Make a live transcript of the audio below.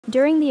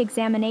During the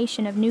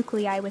examination of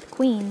nuclei with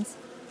queens,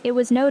 it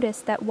was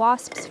noticed that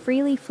wasps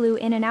freely flew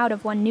in and out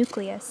of one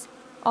nucleus,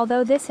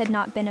 although this had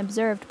not been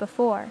observed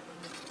before.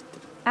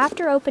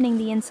 After opening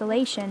the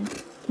insulation,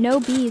 no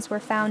bees were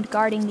found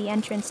guarding the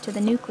entrance to the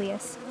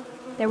nucleus.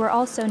 There were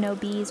also no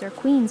bees or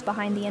queens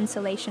behind the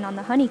insulation on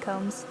the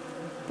honeycombs.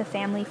 The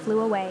family flew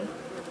away.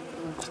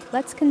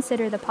 Let's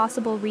consider the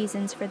possible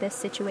reasons for this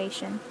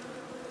situation.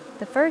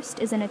 The first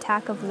is an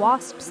attack of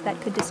wasps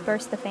that could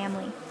disperse the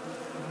family.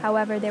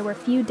 However, there were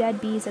few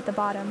dead bees at the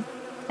bottom,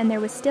 and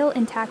there was still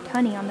intact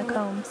honey on the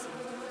combs.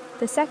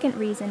 The second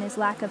reason is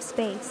lack of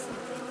space.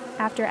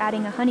 After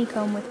adding a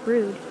honeycomb with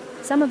brood,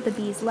 some of the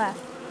bees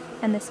left,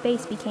 and the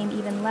space became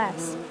even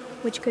less,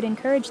 which could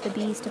encourage the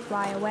bees to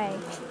fly away.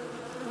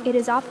 It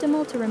is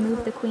optimal to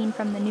remove the queen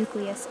from the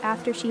nucleus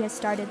after she has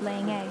started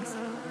laying eggs,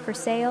 for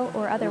sale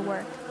or other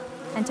work,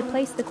 and to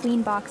place the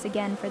queen box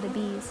again for the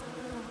bees.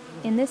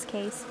 In this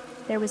case,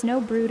 there was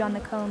no brood on the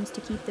combs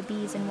to keep the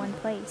bees in one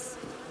place.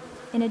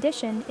 In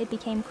addition, it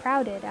became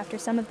crowded after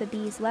some of the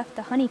bees left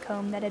the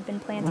honeycomb that had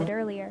been planted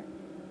earlier.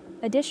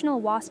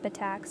 Additional wasp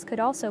attacks could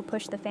also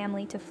push the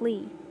family to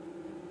flee.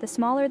 The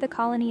smaller the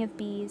colony of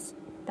bees,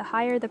 the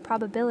higher the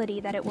probability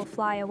that it will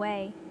fly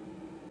away,